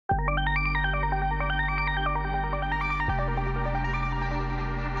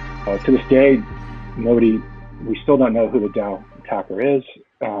To this day, we still don't know who the DAO attacker is.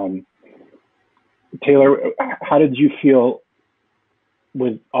 Taylor, how did you feel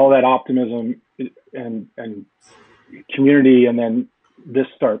with all that optimism and community, and then this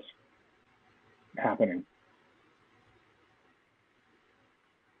starts happening?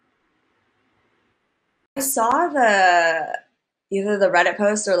 I saw either the Reddit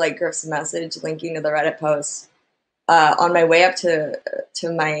post or like Griff's message linking to the Reddit post on my way up to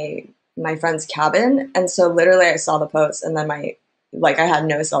my friend's cabin, and so literally I saw the post, and then I had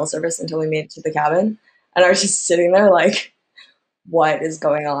no cell service until we made it to the cabin, and I was just sitting there like, what is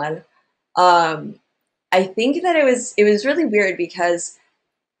going on? I think that it was really weird because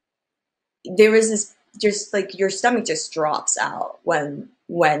there was this, just like your stomach just drops out when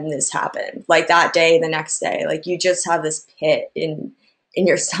this happened. Like that day, the next day, like you just have this pit in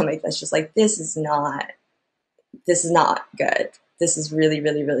your stomach that's just like, this is not good. This is really,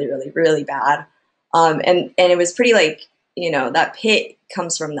 really, really, really, really bad. And it was pretty like, that pit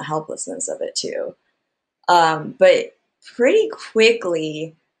comes from the helplessness of it too. But pretty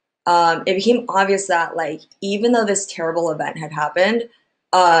quickly, it became obvious that like, even though this terrible event had happened,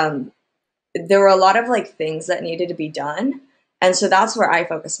 there were a lot of like things that needed to be done. And so that's where I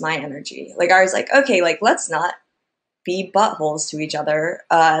focused my energy. Like I was like, okay, like let's not be buttholes to each other.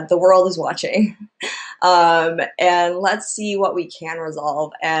 The world is watching. And let's see what we can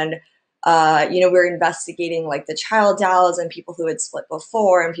resolve. And, we're investigating like the child DAOs and people who had split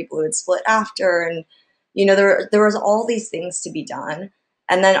before and people who had split after. And, there was all these things to be done.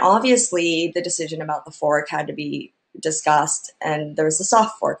 And then obviously the decision about the fork had to be discussed. And there was the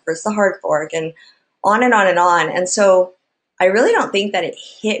soft fork versus the hard fork and on and on and on. And so I really don't think that it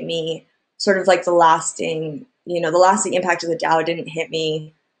hit me sort of like the lasting impact of the DAO didn't hit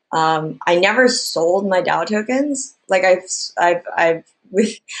me. I never sold my DAO tokens. Like I've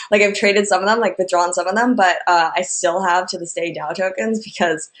traded some of them, like withdrawn some of them, but I still have to this day DAO tokens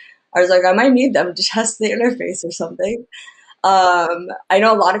because I was like, I might need them to test the interface or something. I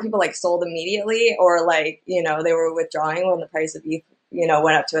know a lot of people like sold immediately or like, they were withdrawing when the price of ETH,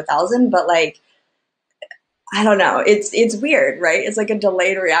 went up to 1,000, but like, I don't know. It's weird, right? It's like a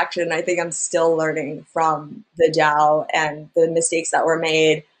delayed reaction. I think I'm still learning from the DAO and the mistakes that were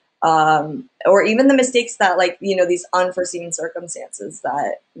made, or even the mistakes that like, these unforeseen circumstances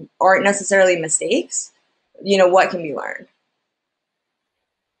that aren't necessarily mistakes, what can be learned.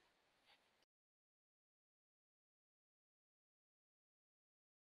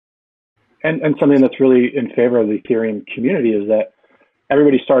 And something that's really in favor of the Ethereum community is that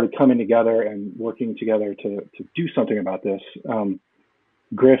everybody started coming together and working together to do something about this.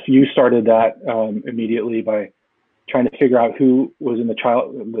 Griff, you started that immediately by trying to figure out who was in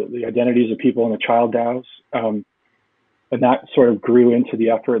the identities of people in the child DAOs. And that sort of grew into the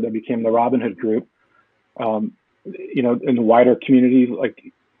effort that became the Robinhood group. In the wider community, like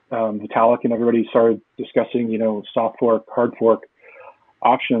Vitalik and everybody started discussing, soft fork, hard fork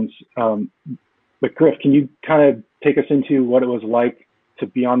options. But Griff, can you kind of take us into what it was like to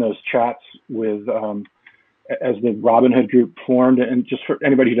be on those chats with, as the Robinhood group formed? And just for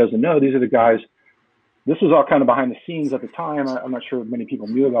anybody who doesn't know, these are the guys, this was all kind of behind the scenes at the time. I'm not sure many people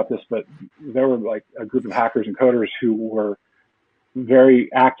knew about this, but there were like a group of hackers and coders who were very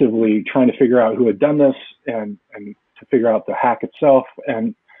actively trying to figure out who had done this and to figure out the hack itself.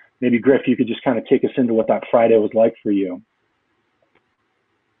 And maybe Griff, you could just kind of take us into what that Friday was like for you.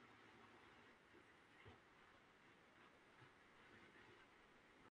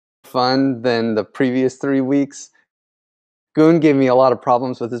 Fun than the previous 3 weeks. Goon gave me a lot of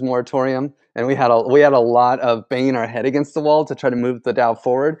problems with his moratorium, and we had a lot of banging our head against the wall to try to move the DAO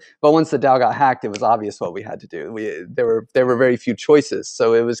forward. But once the DAO got hacked, it was obvious what we had to do. There were very few choices,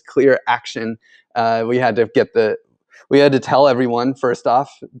 so it was clear action. We had to tell everyone first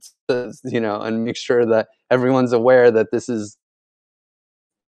off, and make sure that everyone's aware that this is.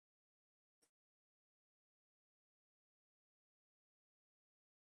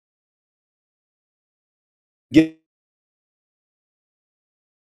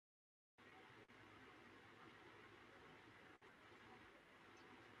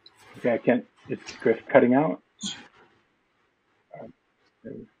 Okay, I can't, is Griff cutting out?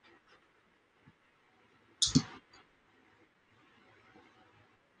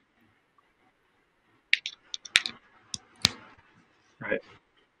 Right.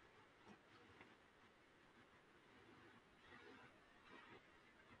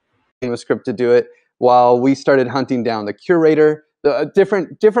 Script to do it while we started hunting down the curator. There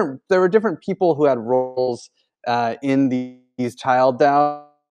were different people who had roles in these child DAOs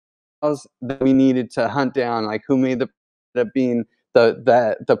that we needed to hunt down, like who made the being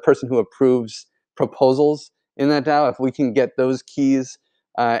the person who approves proposals in that DAO, if we can get those keys,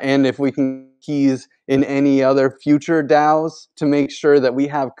 and if we can keys in any other future DAOs to make sure that we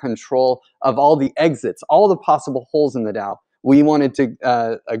have control of all the exits, all the possible holes in the DAO. We wanted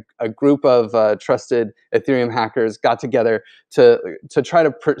to, a group of trusted Ethereum hackers got together to try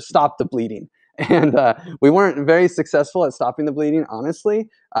to stop the bleeding. And we weren't very successful at stopping the bleeding, honestly.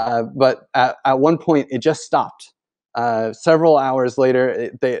 But at one point, it just stopped. Several hours later,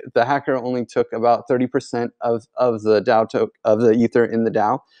 the hacker only took about 30% of the DAO of the ether in the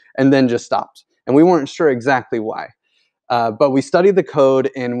DAO, and then just stopped. And we weren't sure exactly why. But we studied the code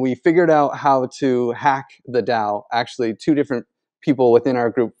and we figured out how to hack the DAO. Actually, two different people within our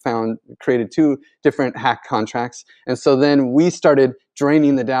group created two different hack contracts. And so then we started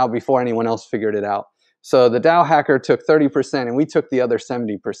draining the DAO before anyone else figured it out. So the DAO hacker took 30% and we took the other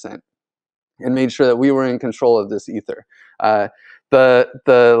 70% and made sure that we were in control of this ether.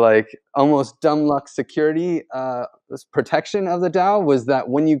 The like almost dumb luck security protection of the DAO was that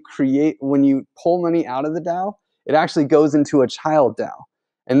when you pull money out of the DAO, it actually goes into a child DAO.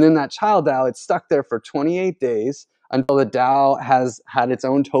 And then that child DAO, it's stuck there for 28 days until the DAO has had its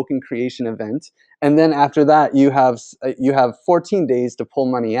own token creation event. And then after that, you have 14 days to pull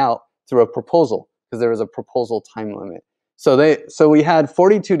money out through a proposal, because there was a proposal time limit. So we had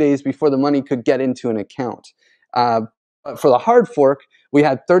 42 days before the money could get into an account. For the hard fork, we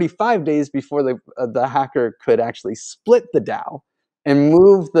had 35 days before the hacker could actually split the DAO and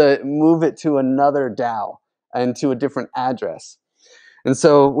move it to another DAO and to a different address. And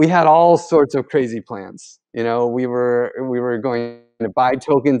so we had all sorts of crazy plans. You know, we were going to buy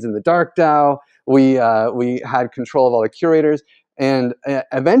tokens in the dark DAO. We had control of all the curators. And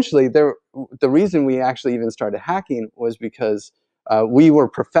eventually, the reason we actually even started hacking was because we were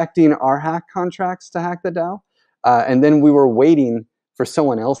perfecting our hack contracts to hack the DAO. And then we were waiting for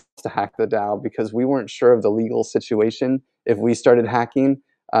someone else to hack the DAO because we weren't sure of the legal situation if we started hacking.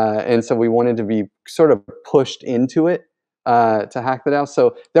 And so we wanted to be sort of pushed into it to hack the DAO.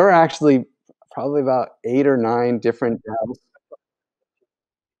 So there were actually probably about 8 or 9 different DAOs.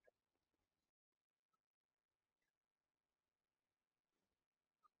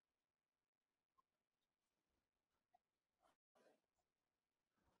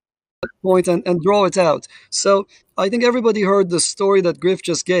 Point and draw it out. So I think everybody heard the story that Griff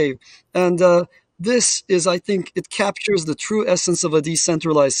just gave, and this is, I think, it captures the true essence of a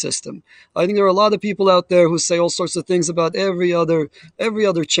decentralized system. I think there are a lot of people out there who say all sorts of things about every other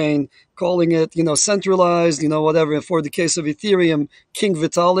chain, calling it, centralized, whatever. And for the case of Ethereum, King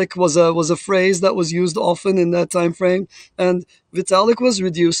Vitalik was a phrase that was used often in that time frame, and Vitalik was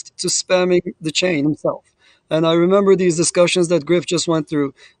reduced to spamming the chain himself. And I remember these discussions that Griff just went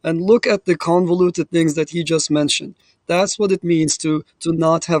through, and look at the convoluted things that he just mentioned. That's what it means to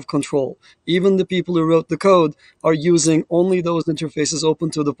not have control. Even the people who wrote the code are using only those interfaces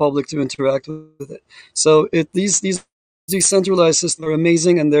open to the public to interact with it. So these decentralized systems are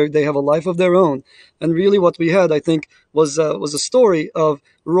amazing, and they have a life of their own. And really what we had, I think, was a story of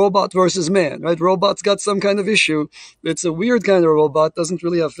robot versus man, right? Robot's got some kind of issue. It's a weird kind of robot, doesn't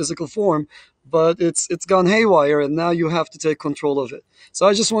really have physical form, but it's gone haywire, and now you have to take control of it. So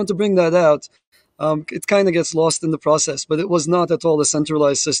I just want to bring that out. It kind of gets lost in the process, but it was not at all a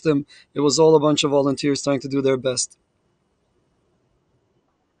centralized system. It was all a bunch of volunteers trying to do their best.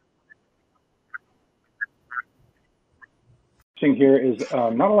 Thing here is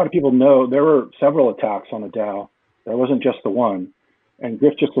not a lot of people know there were several attacks on the DAO. There wasn't just the one, and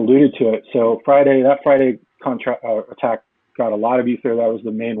Griff just alluded to it. So that Friday attack got a lot of ether. That was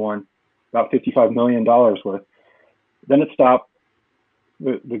the main one, about $55 million worth. Then it stopped.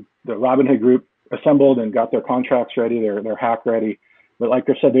 The Robinhood group assembled and got their contracts ready, their hack ready. But like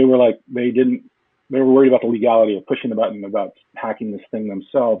I said, they were worried about the legality of pushing the button about hacking this thing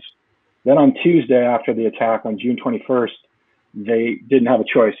themselves. Then on Tuesday, after the attack on June 21st, they didn't have a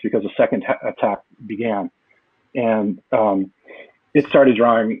choice because a second attack began. And it started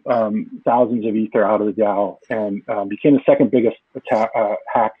drawing thousands of ether out of the DAO and became the second biggest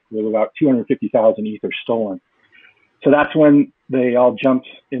hack with about 250,000 ether stolen. So that's when they all jumped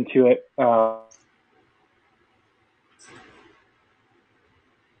into it.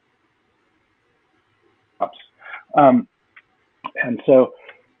 And so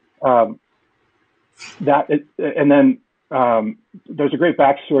there's a great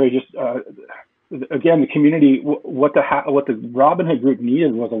backstory. Just again, the community. What the Robinhood group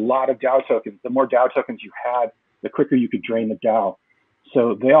needed was a lot of DAO tokens. The more DAO tokens you had, the quicker you could drain the DAO.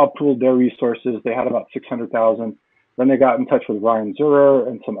 So they all pooled their resources. They had about 600,000. Then they got in touch with Ryan Zurer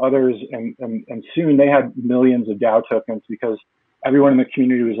and some others, and soon they had millions of DAO tokens because everyone in the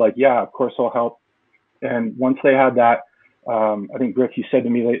community was like, yeah, of course I'll help. And once they had that, I think Griff, you said to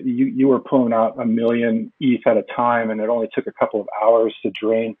me that you were pulling out 1 million ETH at a time, and it only took a couple of hours to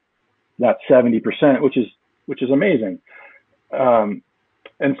drain that 70%, which is amazing.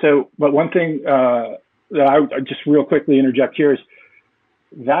 And so, but one thing that I just real quickly interject here is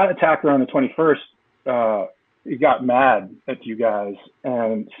that attacker on the 21st, he got mad at you guys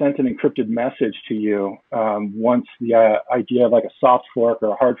and sent an encrypted message to you once the idea of like a soft fork or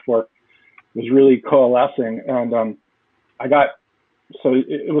a hard fork was really coalescing. And so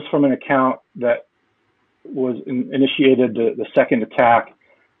it was from an account that was initiated the second attack.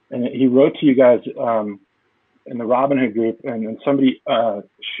 And he wrote to you guys in the Robinhood group, and somebody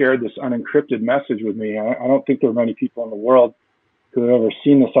shared this unencrypted message with me. I don't think there are many people in the world who have ever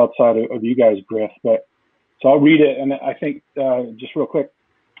seen this outside of you guys, Griff, but so I'll read it. And I think just real quick,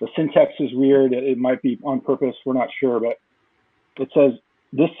 the syntax is weird. It might be on purpose. We're not sure, but it says,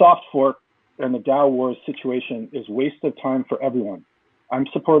 this soft fork and the DAO wars situation is waste of time for everyone. I'm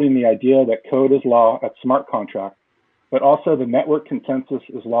supporting the idea that code is law at smart contract, but also the network consensus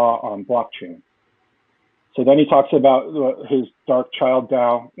is law on blockchain. So then he talks about his dark child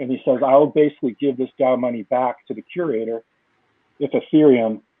DAO, and he says, I'll basically give this DAO money back to the curator if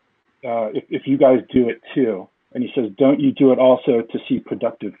Ethereum, if you guys do it too. And he says, don't you do it also to see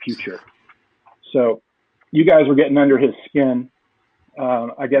productive future? So you guys were getting under his skin.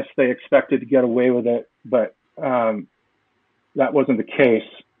 I guess they expected to get away with it, but that wasn't the case.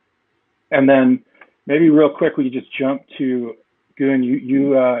 And then maybe real quick, we just jump to Goon.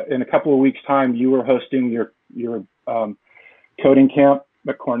 You in a couple of weeks' time, you were hosting your coding camp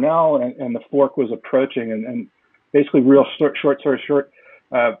at Cornell, and the fork was approaching. And basically, real short story short,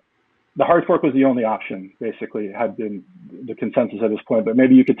 the hard fork was the only option. Basically, it had been the consensus at this point. But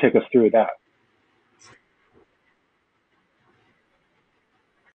maybe you could take us through that.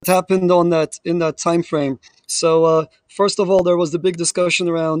 What happened in that time frame? So first of all, there was the big discussion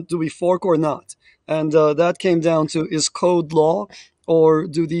around, do we fork or not? And that came down to, is code law, or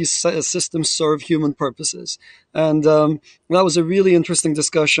do these systems serve human purposes? And that was a really interesting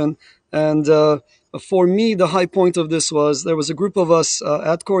discussion. And for me, the high point of this was, there was a group of us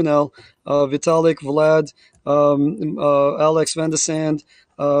at Cornell, Vitalik, Vlad, Alex Van de Sand,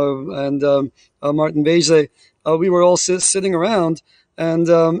 and Martin Beige. We were all sitting around, and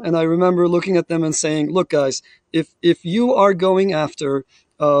I remember looking at them and saying, look, guys, if you are going after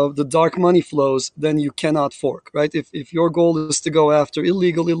the dark money flows, then you cannot fork, right? If your goal is to go after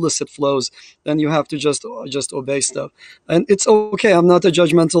illegal, illicit flows, then you have to just obey stuff. And it's okay. I'm not a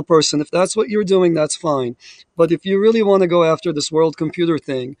judgmental person. If that's what you're doing, that's fine. But if you really want to go after this world computer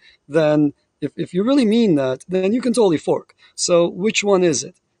thing, then if you really mean that, then you can totally fork. So which one is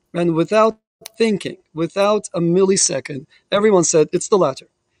it? And without thinking, without a millisecond, everyone said it's the latter.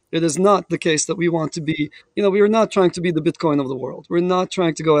 It is not the case that we want to be, we are not trying to be the Bitcoin of the world. We're not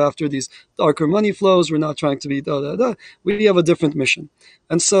trying to go after these darker money flows. We're not trying to be We have a different mission.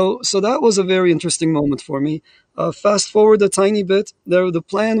 And so that was a very interesting moment for me. Fast forward a tiny bit, the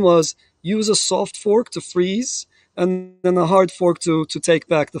plan was use a soft fork to freeze, and then a hard fork to take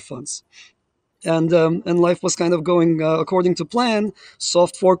back the funds. And life was kind of going according to plan.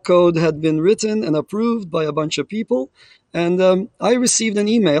 Soft fork code had been written and approved by a bunch of people. And I received an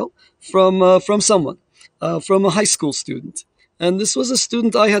email from someone, from a high school student. And this was a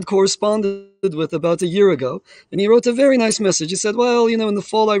student I had corresponded with about a year ago. And he wrote a very nice message. He said, well, in the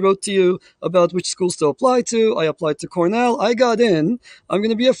fall, I wrote to you about which schools to apply to. I applied to Cornell. I got in. I'm going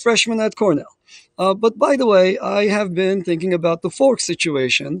to be a freshman at Cornell. But by the way, I have been thinking about the fork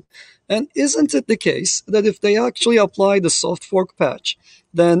situation. And isn't it the case that if they actually apply the soft fork patch,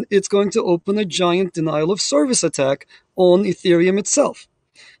 then it's going to open a giant denial of service attack on Ethereum itself?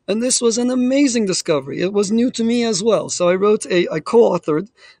 And this was an amazing discovery. It was new to me as well. So I co-authored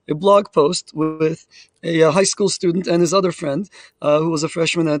a blog post with a high school student and his other friend, who was a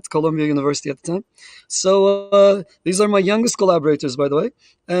freshman at Columbia University at the time. So these are my youngest collaborators, by the way.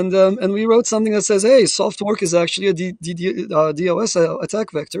 And we wrote something that says, hey, soft fork is actually a DOS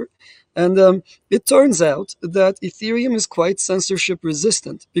attack vector. And it turns out that Ethereum is quite censorship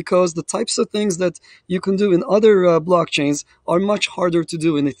resistant, because the types of things that you can do in other blockchains are much harder to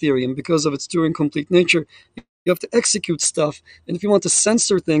do in Ethereum because of its Turing complete nature. You have to execute stuff. And if you want to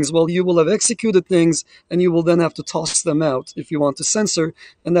censor things, well, you will have executed things and you will then have to toss them out if you want to censor.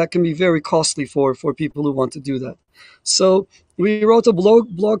 And that can be very costly for people who want to do that. So we wrote a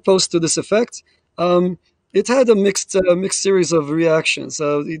blog post to this effect. It had a mixed series of reactions.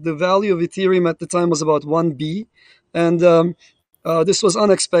 The value of Ethereum at the time was about 1B. And This was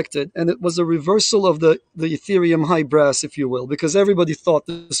unexpected, and it was a reversal of the Ethereum high brass, if you will, because everybody thought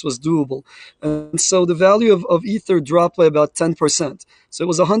this was doable. And so the value of Ether dropped by about 10%. So it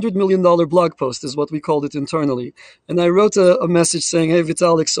was a $100 million blog post, is what we called it internally. And I wrote a message saying, hey,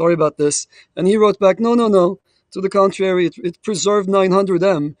 Vitalik, sorry about this. And he wrote back, no, no, no. To the contrary, it preserved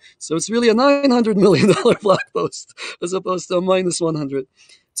 900M. So it's really a $900 million blog post as opposed to a minus 100.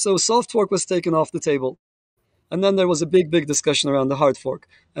 So soft fork was taken off the table. And then there was a big, big discussion around the hard fork,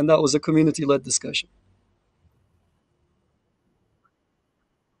 and that was a community-led discussion.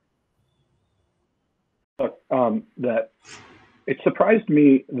 Look, that it surprised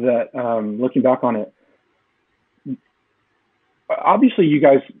me that looking back on it, obviously you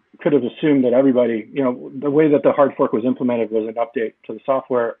guys could have assumed that everybody, the way that the hard fork was implemented was an update to the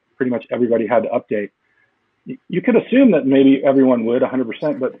software. Pretty much everybody had to update. You could assume that maybe everyone would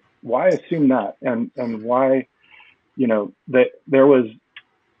 100%, but why assume that? And why, that there was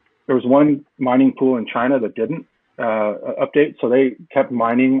one mining pool in China that didn't update, so they kept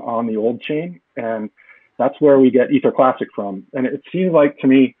mining on the old chain, and that's where we get Ether Classic from. And it seems like to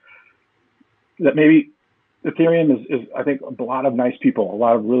me that maybe Ethereum is I think a lot of nice people, a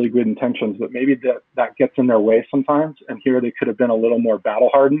lot of really good intentions, but maybe that gets in their way sometimes. And here they could have been a little more battle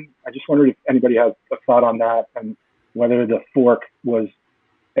hardened. I just wondered if anybody has a thought on that, and whether the fork was,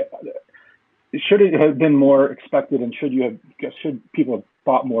 should it have been more expected, and should people have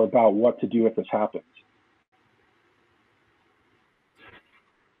thought more about what to do if this happens?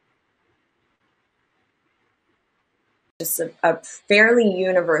 Just a fairly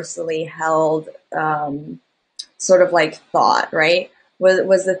universally held sort of like thought, right?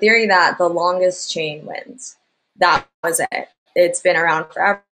 Was the theory that the longest chain wins. That was it. It's been around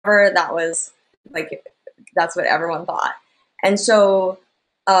forever. That was like, that's what everyone thought. And so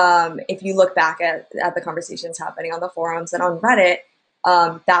if you look back at the conversations happening on the forums and on Reddit,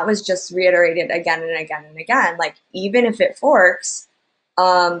 that was just reiterated again and again and again. Like, even if it forks,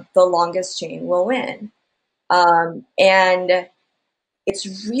 the longest chain will win. And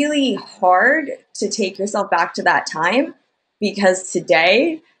it's really hard to take yourself back to that time, because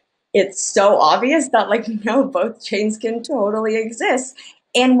today it's so obvious that, like, no, both chains can totally exist.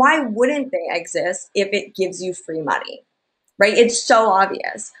 And why wouldn't they exist if it gives you free money, right? It's so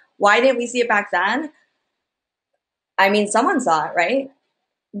obvious. Why didn't we see it back then? I mean, someone saw it, right?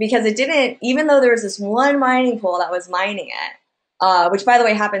 Because it didn't, even though there was this one mining pool that was mining it, which, by the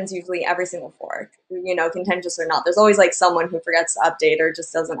way, happens usually every single fork, contentious or not. There's always like someone who forgets to update or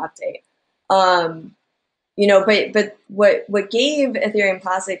just doesn't update. But what gave Ethereum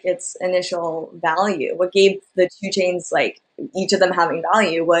Classic its initial value, what gave the two chains, like, each of them having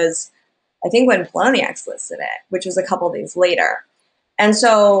value, was, I think, when Poloniex listed it, which was a couple days later. And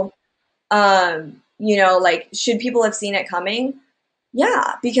so, should people have seen it coming?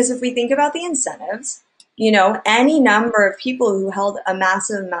 Yeah, because if we think about the incentives, any number of people who held a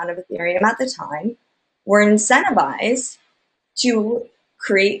massive amount of Ethereum at the time were incentivized to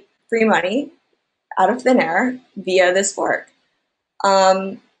create free money out of thin air via this fork.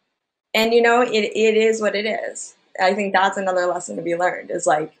 And it is what it is. I think that's another lesson to be learned, is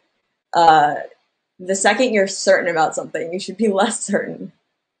like, the second you're certain about something, you should be less certain.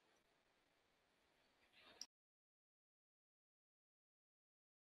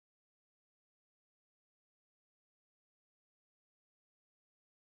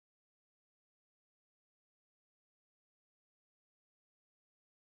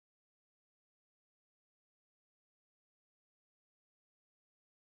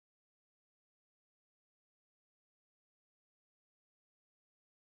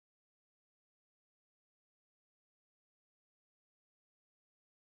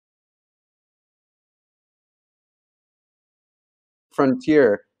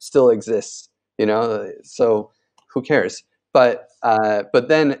 Frontier still exists, so who cares? But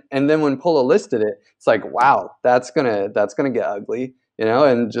then when Polo listed it, it's like, wow, that's gonna get ugly,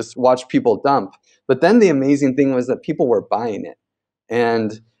 and just watch people dump. But then the amazing thing was that people were buying it,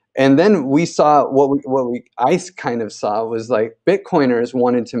 and then we saw I kind of saw was, like, Bitcoiners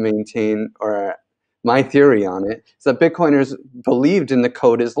wanted to maintain, or my theory on it is that Bitcoiners believed in the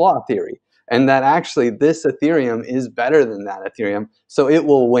code is law theory, and that actually this Ethereum is better than that Ethereum, so it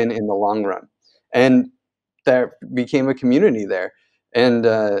will win in the long run. And there became a community there. And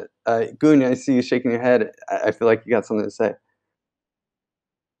Goon, I see you shaking your head. I feel like you got something to say.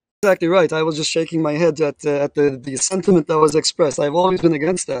 exactly right. I was just shaking my head at the sentiment that was expressed. I've always been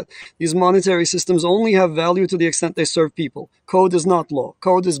against that. These monetary systems only have value to the extent they serve people. Code is not law.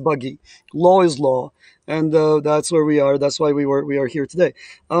 Code is buggy. Law is law, and that's where we are. That's why we are here today.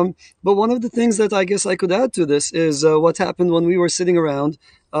 But one of the things that I guess I could add to this is what happened when we were sitting around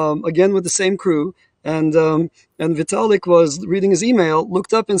again with the same crew. And Vitalik was reading his email,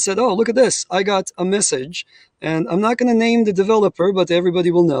 looked up and said, "Oh, look at this! I got a message." And I'm not going to name the developer, but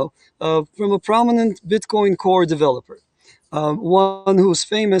everybody will know, from a prominent Bitcoin Core developer, one who's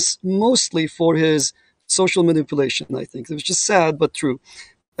famous mostly for his social manipulation. I think it was just sad but true.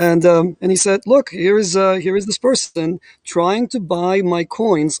 And he said, "Look, here is this person trying to buy my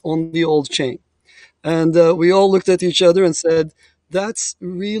coins on the old chain." And we all looked at each other and said, "That's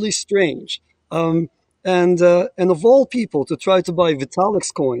really strange." And of all people to try to buy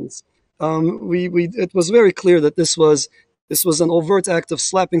Vitalik's coins, we it was very clear that this was an overt act of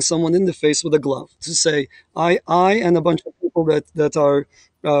slapping someone in the face with a glove to say, I and a bunch of people that are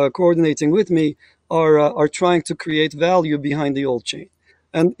coordinating with me are trying to create value behind the old chain.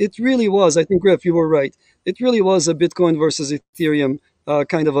 And it really was, I think, Griff, you were right. It really was a Bitcoin versus Ethereum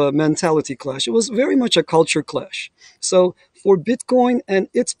kind of a mentality clash. It was very much a culture clash. So for Bitcoin and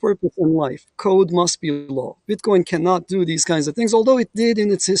its purpose in life, code must be law. Bitcoin cannot do these kinds of things, although it did in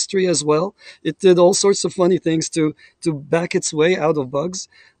its history as well. It did all sorts of funny things to back its way out of bugs.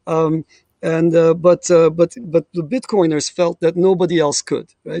 But the Bitcoiners felt that nobody else could,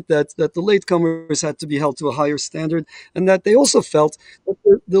 right? That the latecomers had to be held to a higher standard, and that they also felt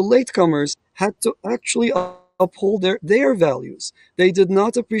that the latecomers had to actually uphold their values. They did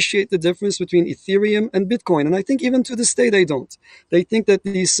not appreciate the difference between Ethereum and Bitcoin, and I think even to this day they don't. They think that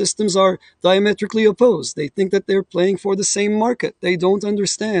these systems are diametrically opposed. They think that they're playing for the same market. They don't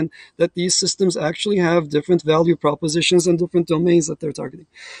understand that these systems actually have different value propositions and different domains that they're targeting.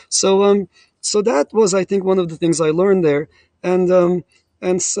 So that was, I think, one of the things I learned there.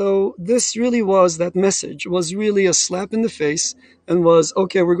 And so this really was, that message was really a slap in the face, and was,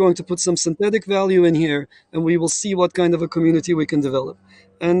 okay, we're going to put some synthetic value in here, and we will see what kind of a community we can develop.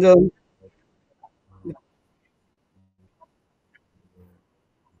 And The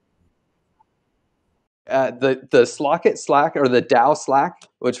Slockit Slack, or the DAO Slack,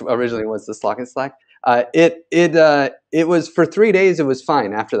 which originally was the Slockit Slack, it was for 3 days. It was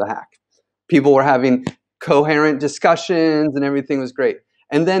fine after the hack. People were having coherent discussions and everything was great.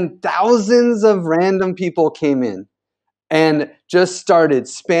 And then thousands of random people came in and just started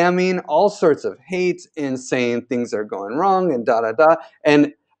spamming all sorts of hate and saying things are going wrong and da da da.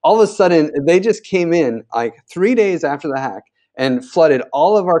 And all of a sudden, they just came in like 3 days after the hack and flooded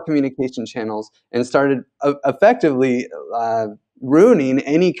all of our communication channels and started effectively ruining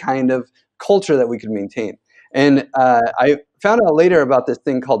any kind of culture that we could maintain. And I found out later about this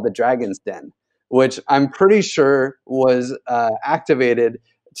thing called the Dragon's Den, which I'm pretty sure was activated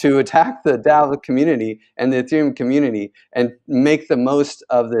to attack the DAO community and the Ethereum community and make the most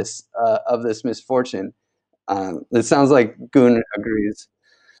of this misfortune. It sounds like Goon agrees.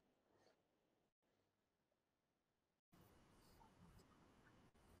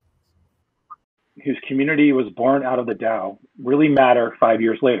 Whose community was born out of the DAO really matter 5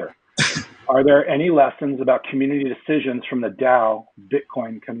 years later? Are there any lessons about community decisions from the DAO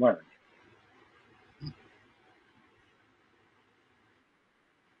Bitcoin can learn?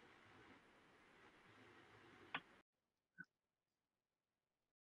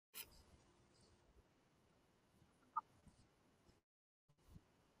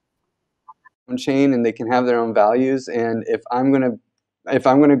 Own chain, and they can have their own values. And if I'm gonna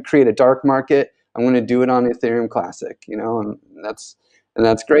create a dark market, I'm gonna do it on Ethereum Classic, and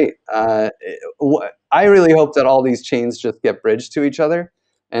that's great. I really hope that all these chains just get bridged to each other,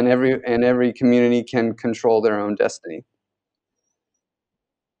 and every community can control their own destiny.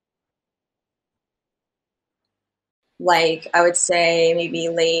 Like I would say maybe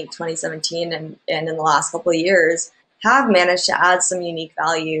late 2017 and in the last couple of years, have managed to add some unique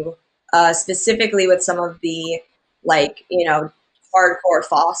value, specifically with some of the, like, hardcore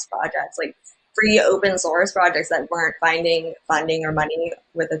FOSS projects, like free open source projects that weren't finding funding or money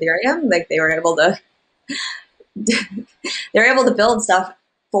with Ethereum. Like they were able to build stuff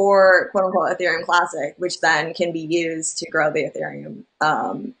for quote unquote Ethereum Classic, which then can be used to grow the Ethereum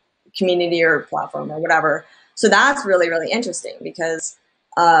community or platform or whatever. So that's really, really interesting because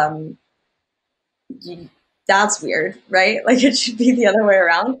that's weird, right? Like it should be the other way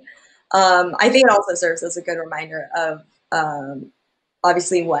around. I think it also serves as a good reminder of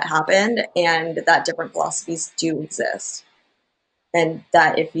obviously what happened and that different philosophies do exist. And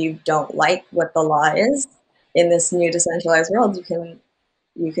that if you don't like what the law is in this new decentralized world, you can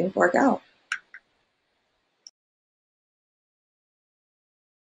you can fork out.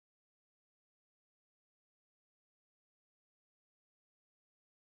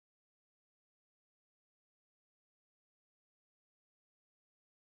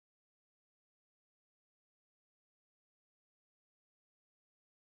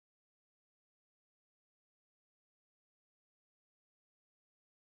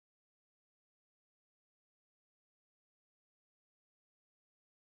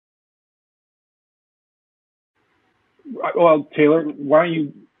 Well, Taylor, why don't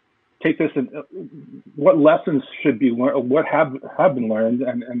you take this and what lessons should be learned, what have been learned,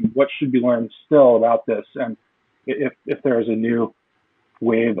 and what should be learned still about this, and if there is a new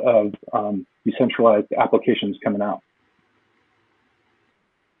wave of decentralized applications coming out.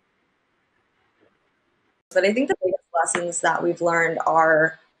 But I think the biggest lessons that we've learned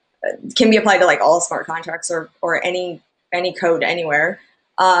can be applied to like all smart contracts or any code anywhere.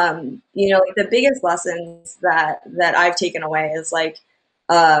 Like the biggest lessons that I've taken away is like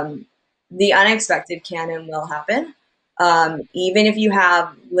the unexpected can and will happen. Even if you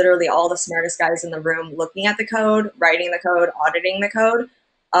have literally all the smartest guys in the room looking at the code, writing the code, auditing the code,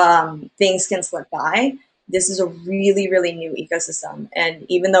 things can slip by. This is a really, really new ecosystem. And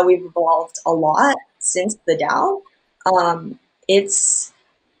even though we've evolved a lot since the DAO,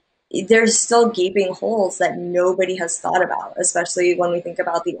 there's still gaping holes that nobody has thought about, especially when we think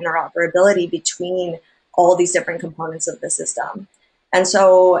about the interoperability between all these different components of the system. And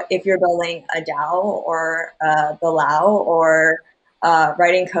so if you're building a DAO or the LAO or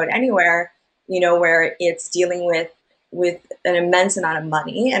writing code anywhere, where it's dealing with an immense amount of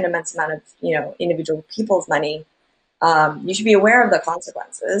money and immense amount of, individual people's money, you should be aware of the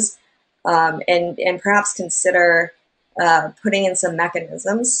consequences and perhaps consider putting in some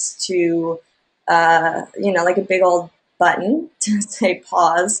mechanisms to, like a big old button to say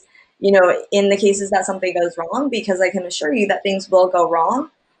pause, in the cases that something goes wrong, because I can assure you that things will go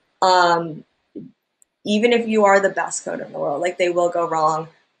wrong. Even if you are the best coder in the world, like they will go wrong.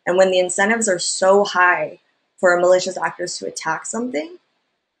 And when the incentives are so high for malicious actors to attack something,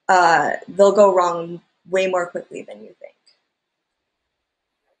 they'll go wrong way more quickly than you think.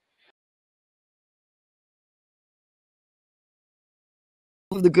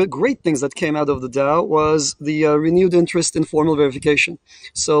 One of the great things that came out of the DAO was the renewed interest in formal verification.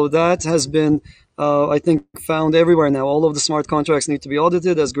 So that has been, I think, found everywhere now. All of the smart contracts need to be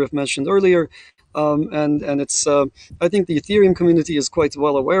audited, as Griff mentioned earlier. And it's, I think the Ethereum community is quite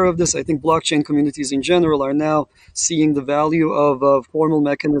well aware of this. I think blockchain communities in general are now seeing the value of formal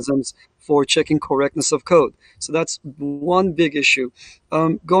mechanisms for checking correctness of code. So that's one big issue.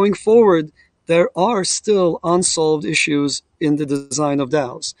 Going forward, there are still unsolved issues in the design of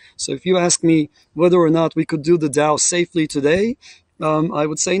DAOs. So if you ask me whether or not we could do the DAO safely today, I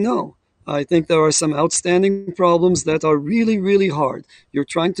would say no. I think there are some outstanding problems that are really, really hard. You're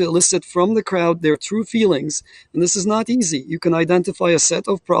trying to elicit from the crowd their true feelings, and this is not easy. You can identify a set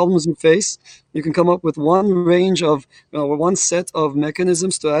of problems you face. You can come up with one set of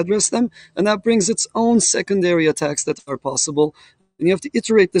mechanisms to address them, and that brings its own secondary attacks that are possible. And you have to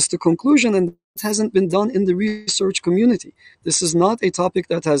iterate this to conclusion, and it hasn't been done in the research community. This is not a topic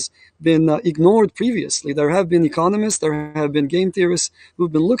that has been ignored previously. There have been economists, there have been game theorists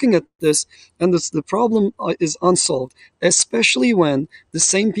who've been looking at this, and the problem is unsolved, especially when the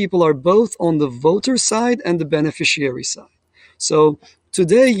same people are both on the voter side and the beneficiary side. So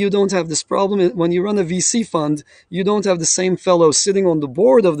today, you don't have this problem. When you run a VC fund, you don't have the same fellow sitting on the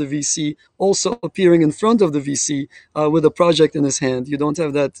board of the VC also appearing in front of the VC with a project in his hand. You don't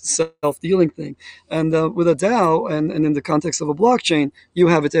have that self-dealing thing. And with a DAO and in the context of a blockchain, you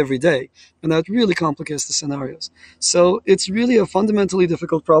have it every day. And that really complicates the scenarios. So it's really a fundamentally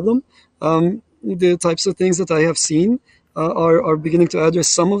difficult problem. The types of things that I have seen are beginning to address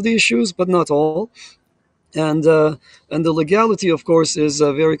some of the issues, but not all. And the legality, of course, is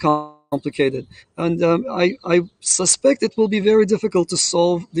very complicated. And I suspect it will be very difficult to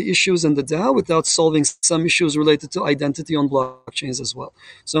solve the issues in the DAO without solving some issues related to identity on blockchains as well.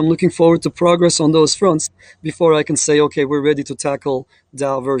 So I'm looking forward to progress on those fronts before I can say, okay, we're ready to tackle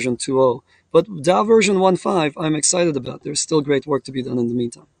DAO version 2.0. But DAO version 1.5, I'm excited about. There's still great work to be done in the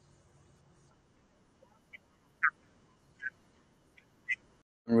meantime.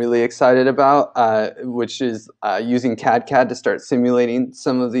 I'm really excited about, which is using CAD to start simulating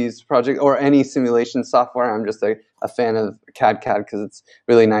some of these projects or any simulation software. I'm just a fan of CAD because it's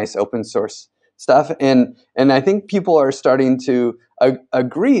really nice open source stuff. And I think people are starting to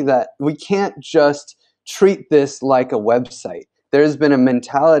agree that we can't just treat this like a website. there's been a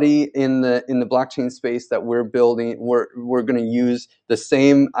mentality in the blockchain space that we're building. We're going to use the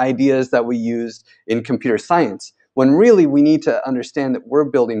same ideas that we used in computer science, when really we need to understand that we're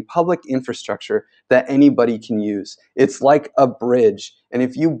building public infrastructure that anybody can use. It's like a bridge. And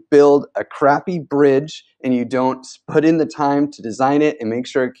if you build a crappy bridge and you don't put in the time to design it and make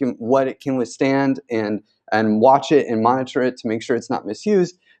sure it can withstand and watch it and monitor it to make sure it's not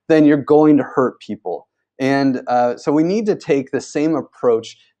misused, then you're going to hurt people. And so we need to take the same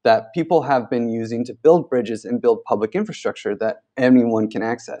approach that people have been using to build bridges and build public infrastructure that anyone can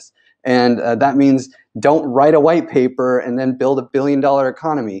access. And that means don't write a white paper and then build $1 billion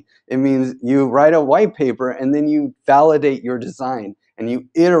economy. It means you write a white paper and then you validate your design and you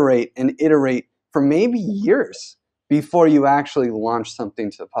iterate and iterate for maybe years before you actually launch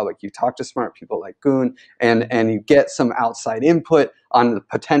something to the public. You talk to smart people like Goon and you get some outside input on the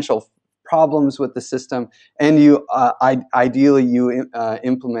potential problems with the system, and you ideally you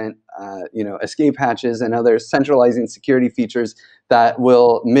implement escape hatches and other centralizing security features that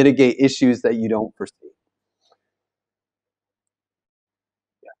will mitigate issues that you don't foresee.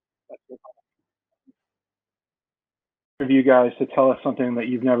 For you guys to tell us something that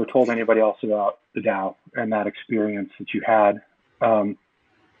you've never told anybody else about the DAO and that experience that you had. To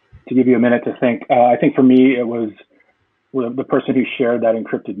give you a minute to think, I think for me it was the person who shared that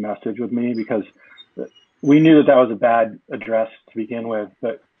encrypted message with me, because we knew that was a bad address to begin with,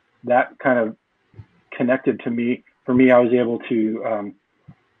 but that kind of connected to me. For me, I was able to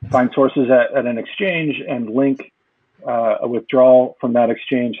find sources at an exchange and link a withdrawal from that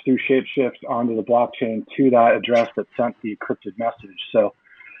exchange through Shapeshift onto the blockchain to that address that sent the encrypted message. So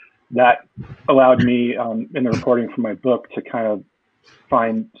that allowed me in the reporting for my book to kind of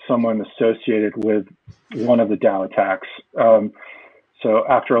find someone associated with one of the DAO attacks. So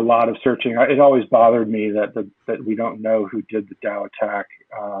after a lot of searching, it always bothered me that we don't know who did the DAO attack.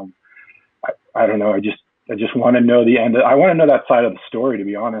 I don't know. I just want to know the end. I want to know that side of the story, to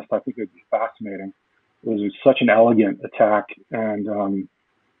be honest. I think it would be fascinating. It was such an elegant attack, and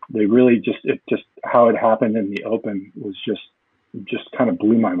they really just how it happened in the open was just kind of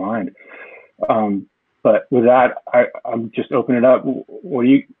blew my mind. But with that, I'm just open it up. What do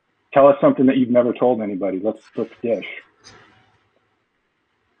you tell us something that you've never told anybody? Let's dish.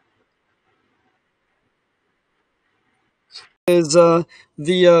 Is so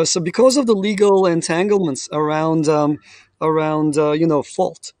because of the legal entanglements around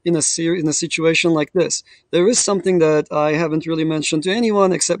fault in a situation like this, there is something that I haven't really mentioned to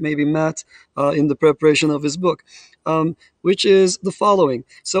anyone except maybe Matt in the preparation of his book, which is the following.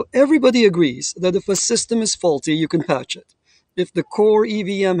 So everybody agrees that if a system is faulty, you can patch it. If the core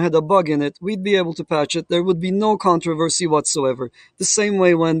EVM had a bug in it, we'd be able to patch it. There would be no controversy whatsoever. The same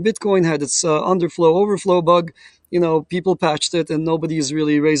way when Bitcoin had its overflow bug, people patched it and nobody is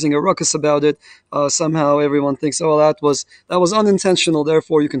really raising a ruckus about it. Somehow everyone thinks, oh, that was unintentional,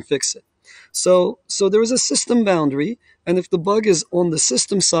 therefore you can fix it. So there is a system boundary, and if the bug is on the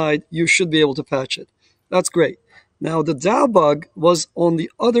system side, you should be able to patch it. That's great. Now the DAO bug was on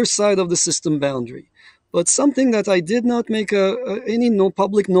the other side of the system boundary. But something that I did not make any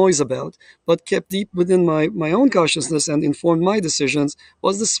public noise about, but kept deep within my own consciousness and informed my decisions,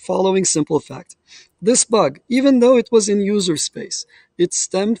 was this following simple fact. This bug, even though it was in user space, it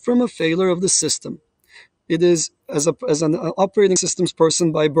stemmed from a failure of the system. It is, as an operating systems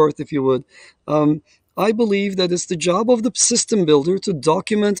person by birth, if you would, I believe that it's the job of the system builder to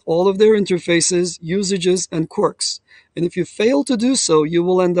document all of their interfaces, usages, and quirks. And if you fail to do so, you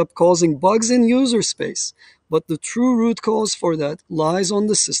will end up causing bugs in user space. But the true root cause for that lies on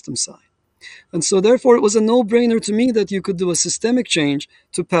the system side. And so therefore, it was a no-brainer to me that you could do a systemic change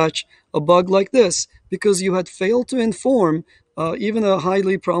to patch a bug like this, because you had failed to inform even a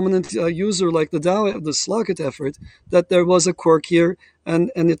highly prominent user like the DAO, the Slockit effort, that there was a quirk here,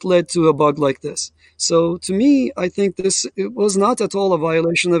 and it led to a bug like this. So to me, I think it was not at all a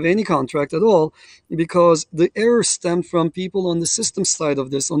violation of any contract at all, because the error stemmed from people on the system side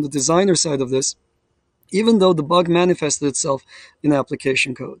of this, on the designer side of this, even though the bug manifested itself in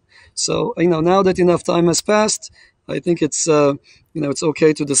application code. So, now that enough time has passed, I think it's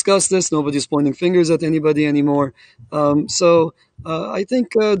okay to discuss this. Nobody's pointing fingers at anybody anymore. I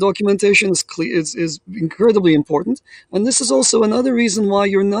think documentation is incredibly important. And this is also another reason why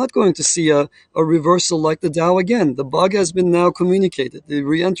you're not going to see a reversal like the DAO again. The bug has been now communicated. The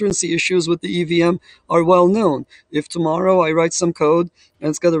reentrancy issues with the EVM are well known. If tomorrow I write some code and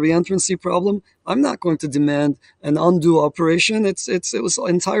it's got a reentrancy problem, I'm not going to demand an undo operation. It was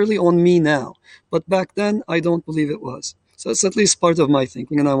entirely on me now. But back then, I don't believe it was. So it's at least part of my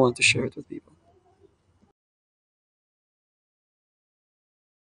thinking, and I want to share it with people.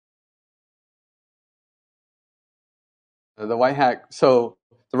 the white hat. So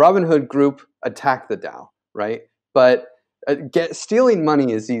the Robinhood group attacked the DAO, right? But stealing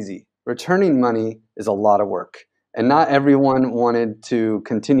money is easy. Returning money is a lot of work, and not everyone wanted to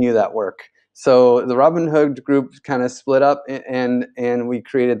continue that work. So the Robinhood group kind of split up, and we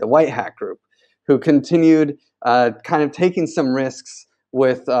created the white hat group, who continued kind of taking some risks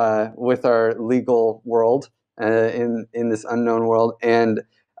with our legal world in this unknown world. And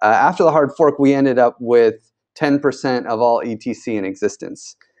after the hard fork, we ended up with 10% of all ETC in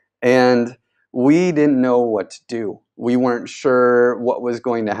existence. And we didn't know what to do. We weren't sure what was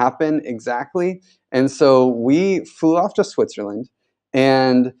going to happen exactly. And so we flew off to Switzerland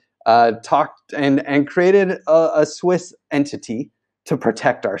and talked and created a Swiss entity to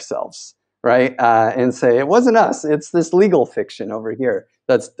protect ourselves, right? And say, it wasn't us, it's this legal fiction over here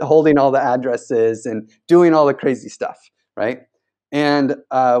that's holding all the addresses and doing all the crazy stuff, right? And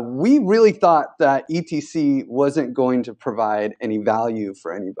we really thought that ETC wasn't going to provide any value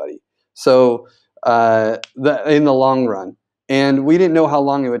for anybody. So in the long run, and we didn't know how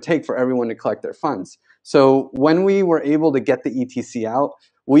long it would take for everyone to collect their funds. So when we were able to get the ETC out,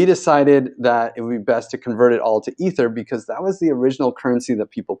 we decided that it would be best to convert it all to Ether, because that was the original currency that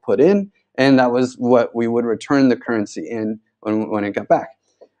people put in, and that was what we would return the currency in when it got back.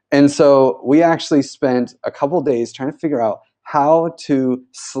 And so we actually spent a couple days trying to figure out how to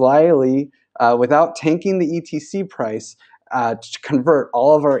slyly, without tanking the ETC price, to convert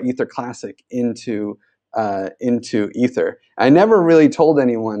all of our Ether Classic into Ether. I never really told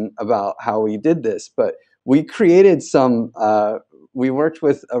anyone about how we did this, but we created some. We worked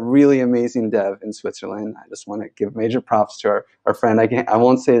with a really amazing dev in Switzerland. I just want to give major props to our friend. I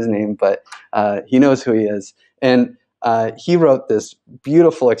won't say his name, but he knows who he is. And he wrote this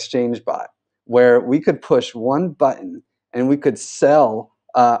beautiful exchange bot where we could push one button and we could sell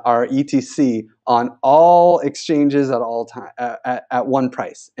our ETC on all exchanges at all time at one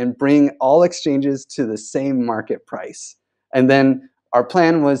price, and bring all exchanges to the same market price. And then our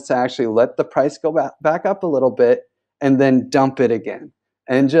plan was to actually let the price go back up a little bit and then dump it again,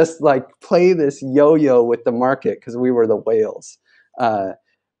 and just like play this yo-yo with the market, because we were the whales.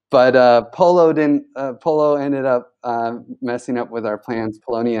 But Polo didn't. Polo ended up messing up with our plans,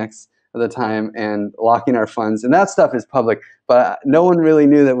 Poloniex at the time, and locking our funds. And that stuff is public, but no one really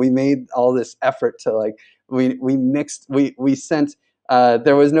knew that we made all this effort to we sent.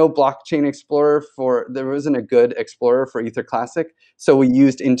 There was no blockchain explorer there wasn't a good explorer for Ether Classic, so we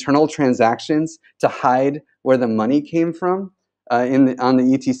used internal transactions to hide where the money came from on the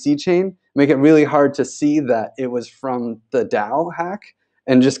ETC chain, make it really hard to see that it was from the DAO hack,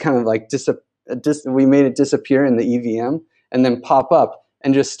 and just kind of like we made it disappear in the EVM and then pop up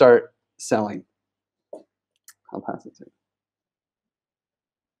and just start selling. I'll pass it to you.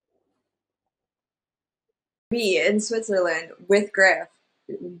 Me in Switzerland with Griff.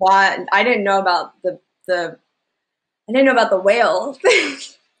 I didn't know about the whale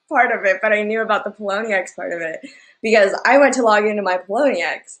part of it, but I knew about the Poloniex part of it, because I went to log into my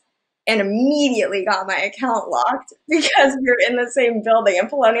Poloniex and immediately got my account locked because we were in the same building, and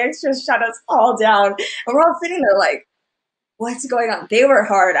Poloniex just shut us all down. And we're all sitting there like, what's going on? They were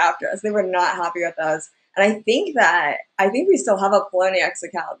hard after us. They were not happy with us. And I think we still have a Poloniex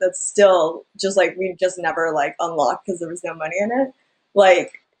account that's still just like, we just never like unlocked because there was no money in it.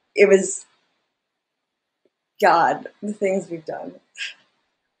 Like, it was, God, the things we've done.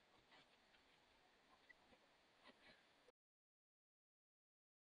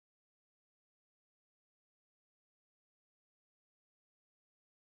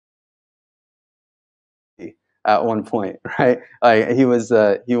 At one point, right? He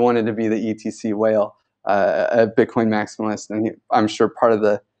wanted to be the ETC whale, a Bitcoin maximalist, and I'm sure part of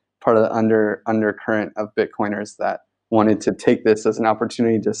the undercurrent of Bitcoiners that wanted to take this as an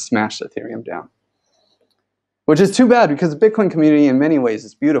opportunity to smash Ethereum down, which is too bad, because the Bitcoin community in many ways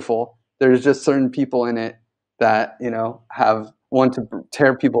is beautiful. There's just certain people in it that want to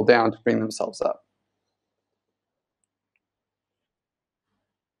tear people down to bring themselves up.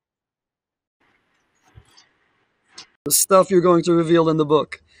 The stuff you're going to reveal in the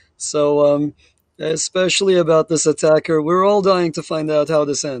book. So, especially about this attacker, we're all dying to find out how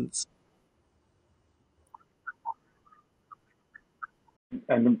this ends.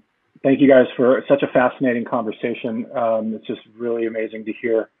 And thank you guys for such a fascinating conversation. It's just really amazing to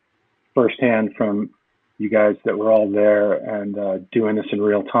hear firsthand from you guys that were all there and doing this in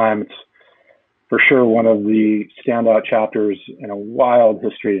real time. It's for sure one of the standout chapters in a wild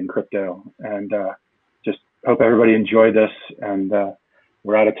history in crypto. And just hope everybody enjoyed this. And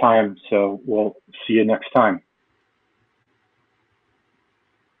we're out of time, so we'll see you next time.